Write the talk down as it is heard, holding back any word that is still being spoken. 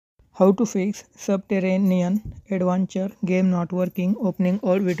How to fix Subterranean adventure game not working, opening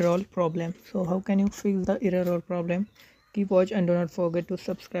or withdrawal problem. So how can you fix the error or problem? Keep watch and do not forget to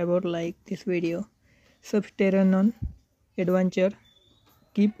subscribe or like this video. Subterranean adventure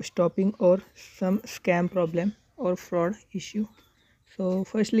keep stopping or some scam problem or fraud issue. So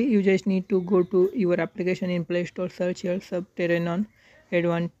firstly you just need to go to your application in Play Store, search here Subterranean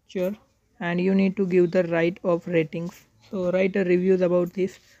adventure and you need to give the right of ratings. So write a reviews about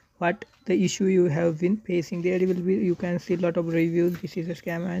this, what the issue you have been facing. There will be, you can see a lot of reviews, this is a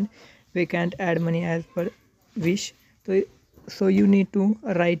scam and we can't add money as per wish. So you need to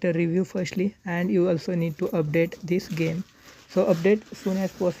write a review firstly and you also need to update this game. So update soon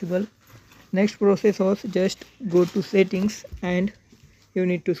as possible. Next process was just go to settings and you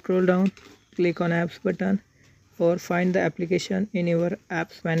need to scroll down, click on apps button or find the application in your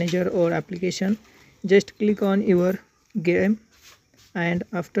apps manager or application. Just click on your game and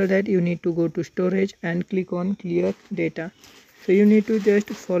after that you need to go to storage and click on clear data. So you need to just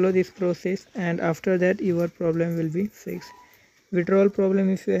follow this process and after that your problem will be fixed. Withdrawal problem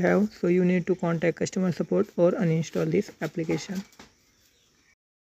if you have, so you need to contact customer support or uninstall this application.